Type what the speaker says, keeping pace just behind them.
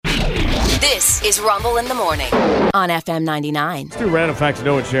This is Rumble in the Morning on FM 99. Let's do random facts,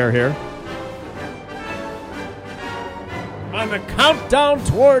 know and share here. On the countdown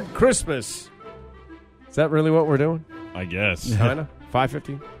toward Christmas. Is that really what we're doing? I guess. Kind of.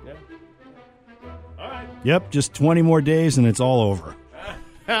 5:15? Yeah. All right. Yep, just 20 more days and it's all over.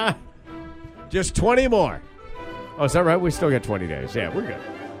 Just 20 more. Oh, is that right? We still got 20 days. Yeah, we're good.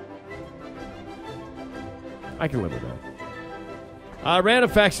 I can live with that. Random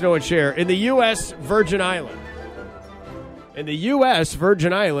facts, know and share. In the U.S. Virgin Island. In the U.S.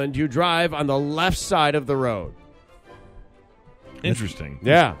 Virgin Island, you drive on the left side of the road. Interesting.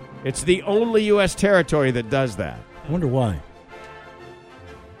 Yeah. It's the only U.S. territory that does that. I wonder why.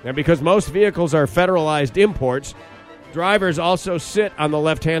 And because most vehicles are federalized imports, drivers also sit on the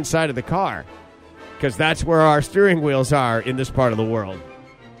left-hand side of the car. Because that's where our steering wheels are in this part of the world.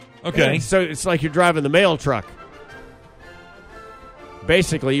 Okay. So it's like you're driving the mail truck.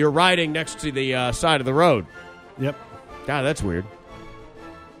 Basically, you're riding next to the side of the road. Yep. God, that's weird.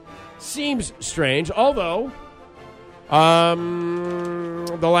 Seems strange, although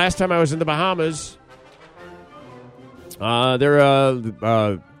the last time I was in the Bahamas, my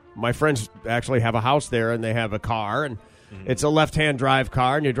friends actually have a house there, and they have a car, and it's a left-hand drive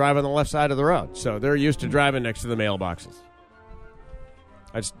car, and you drive on the left side of the road. So they're used to driving next to the mailboxes.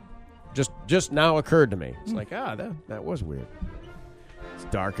 That's just now occurred to me. It's like, that was weird. It's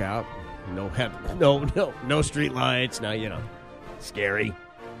dark out. No street lights. Now, scary.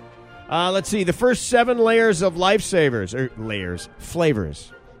 Let's see. The first 7 layers of flavors.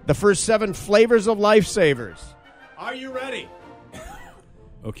 The first 7 flavors of Lifesavers. Are you ready?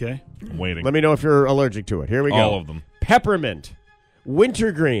 Okay. I'm waiting. Let me know if you're allergic to it. Here we go. All of them. Peppermint,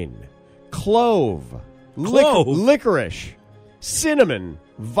 wintergreen, clove, licorice, cinnamon,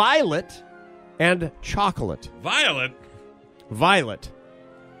 violet, and chocolate. Violet? Violet.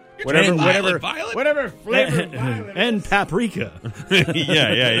 Violet? Whatever flavor violet And paprika.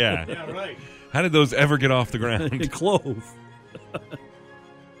 Yeah. Yeah, right. How did those ever get off the ground? Clove.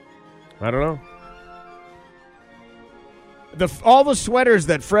 I don't know. All the sweaters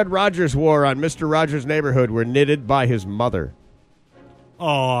that Fred Rogers wore on Mr. Rogers' Neighborhood were knitted by his mother.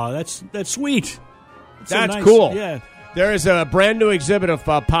 Oh, that's sweet. That's cool. Yeah. There is a brand new exhibit of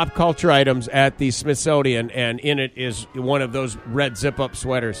pop culture items at the Smithsonian, and in it is one of those red zip-up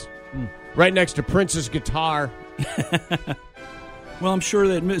sweaters. Right next to Prince's guitar. Well, I'm sure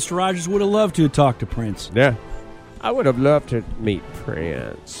that Mr. Rogers would have loved to talk to Prince. Yeah. I would have loved to meet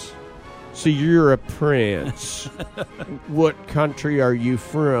Prince. So you're a prince. What country are you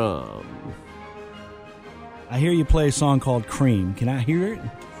from? I hear you play a song called Cream. Can I hear it?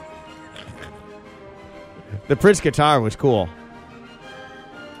 The Prince guitar was cool.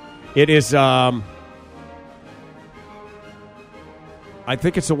 It is, I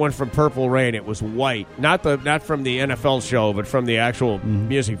think it's the one from Purple Rain. It was white. Not from the NFL show, but from the actual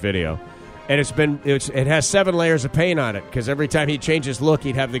music video. And it has 7 layers of paint on it, because every time he'd change his look,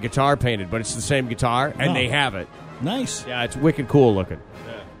 he'd have the guitar painted, but it's the same guitar, and they have it. Nice. Yeah, it's wicked cool looking.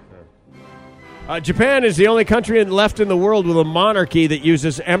 Japan is the only country left in the world with a monarchy that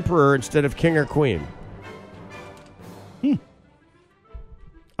uses emperor instead of king or queen.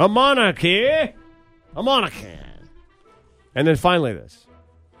 A monarchy. A monarchy. And then finally this.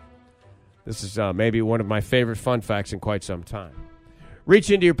 This is maybe one of my favorite fun facts in quite some time. Reach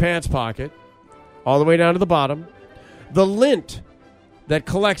into your pants pocket, all the way down to the bottom. The lint that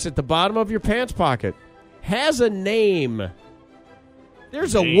collects at the bottom of your pants pocket has a name.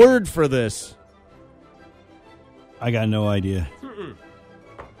 There's a word for this. I got no idea.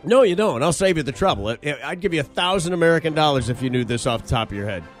 No, you don't. I'll save you the trouble. I'd give you $1,000 American if you knew this off the top of your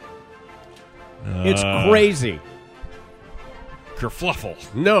head. It's crazy.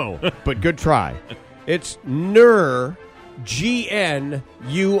 Kerfluffle. No, but good try. It's NURR. GNURR.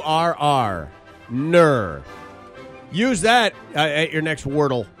 NURR. Use that at your next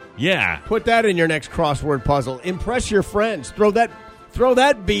Wordle. Yeah. Put that in your next crossword puzzle. Impress your friends. Throw that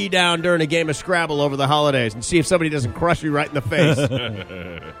bee down during a game of Scrabble over the holidays and see if somebody doesn't crush you right in the face.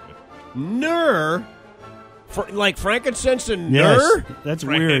 NURR. Like frankincense and myrrh? Yes, that's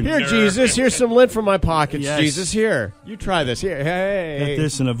weird. Here, Jesus, here's some lint from my pockets, Yes. Jesus. Here, you try this. Here, hey. Got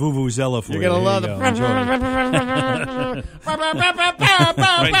this in a vuvuzela for you. You're going to love There the... you go. Enjoy it.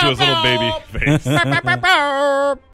 Right into his little baby face.